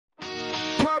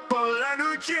global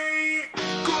energy,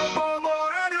 global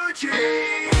energy.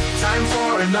 Time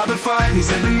for another fight,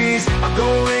 these enemies are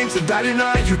going to die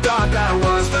tonight. You thought that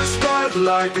was the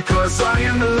spotlight, because I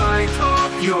am the light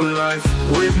of your life.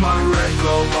 With my red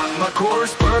glow, but my core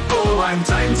is purple. I'm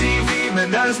Time TV, man,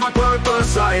 that is my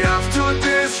purpose. I have to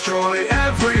destroy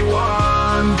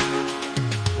everyone.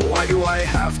 Why do I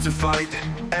have to fight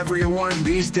everyone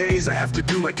these days? I have to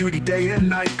do my duty day and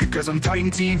night, because I'm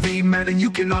Titan TV, man, and you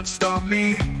cannot stop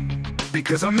me.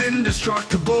 Because I'm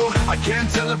indestructible, I can't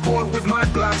teleport with my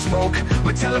black smoke.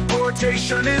 My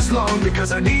teleportation is long,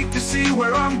 because I need to see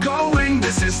where I'm going.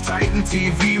 This is Titan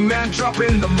TV, man,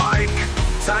 dropping the mic.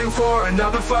 Time for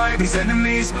another fight, these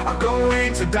enemies are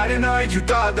going to die tonight. You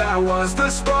thought that was the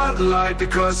spotlight,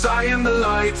 because I am the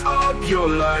light of your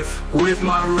life. With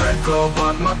my red glow,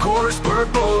 but my core is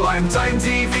purple. I'm Time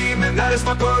TV, man, that is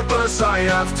my purpose. I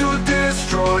have to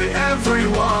destroy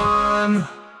everyone.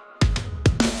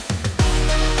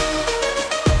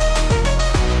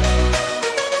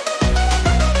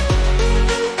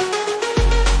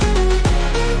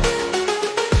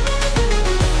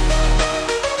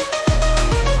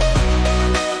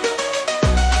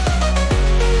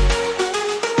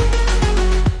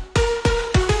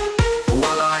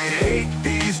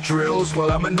 Well,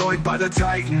 I'm annoyed by the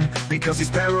Titan, because he's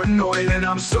paranoid, and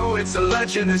I'm so it's a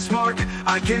legend and smart.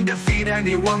 I can defeat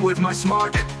anyone with my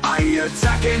smart. I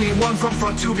attack anyone from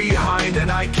front to behind, and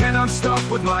I cannot stop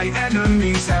with my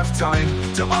enemies. Have time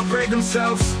to upgrade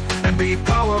themselves and be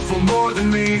powerful more than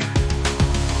me.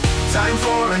 Time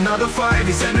for another fight,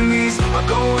 these enemies are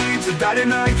going to die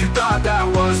tonight. You thought that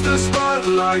was the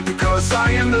spotlight, because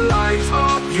I am the light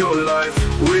of your life.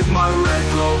 With my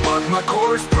red glow, but my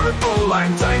core is purple.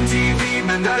 I'm Time TV,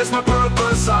 man, that is my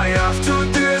purpose. I have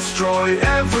to destroy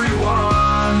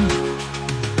everyone.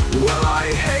 Well,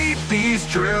 I hate these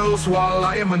drills while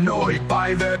I am annoyed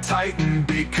by the Titan,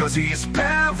 because he's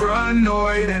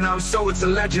paranoid, and I'm so it's a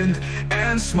legend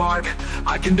and smart.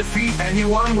 I can defeat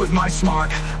anyone with my smart.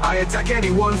 I attack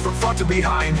anyone from front to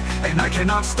behind, and I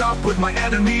cannot stop with my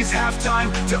enemies. Have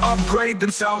time to upgrade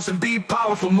themselves and be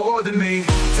powerful more than me.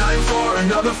 Time for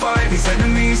another fight, these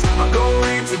enemies are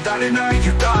going to die tonight.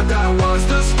 You thought that was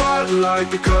the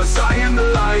spotlight, because I am the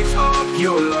light of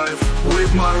your life.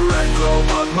 With my red glow,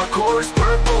 but my core is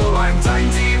purple. I'm Time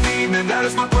TV, man, that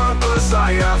is my purpose.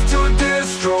 I have to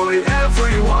destroy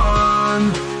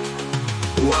everyone.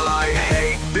 Well, I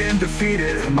hate being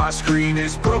defeated. My screen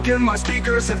is broken, my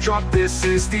speakers have dropped. This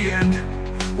is the end.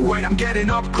 Wait, I'm getting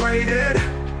upgraded.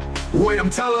 Wait,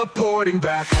 I'm teleporting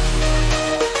back.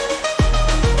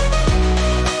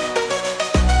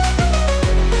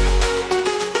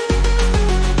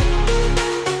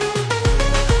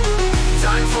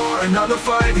 Another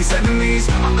fight, these enemies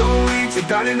are going to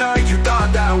die tonight. You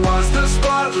thought that was the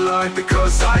spotlight,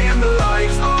 because I am the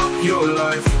light of your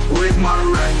life. With my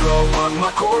red glow, but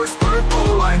my core is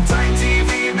purple. I'm Time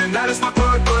TV, man, that is my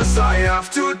purpose. I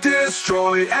have to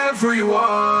destroy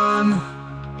everyone.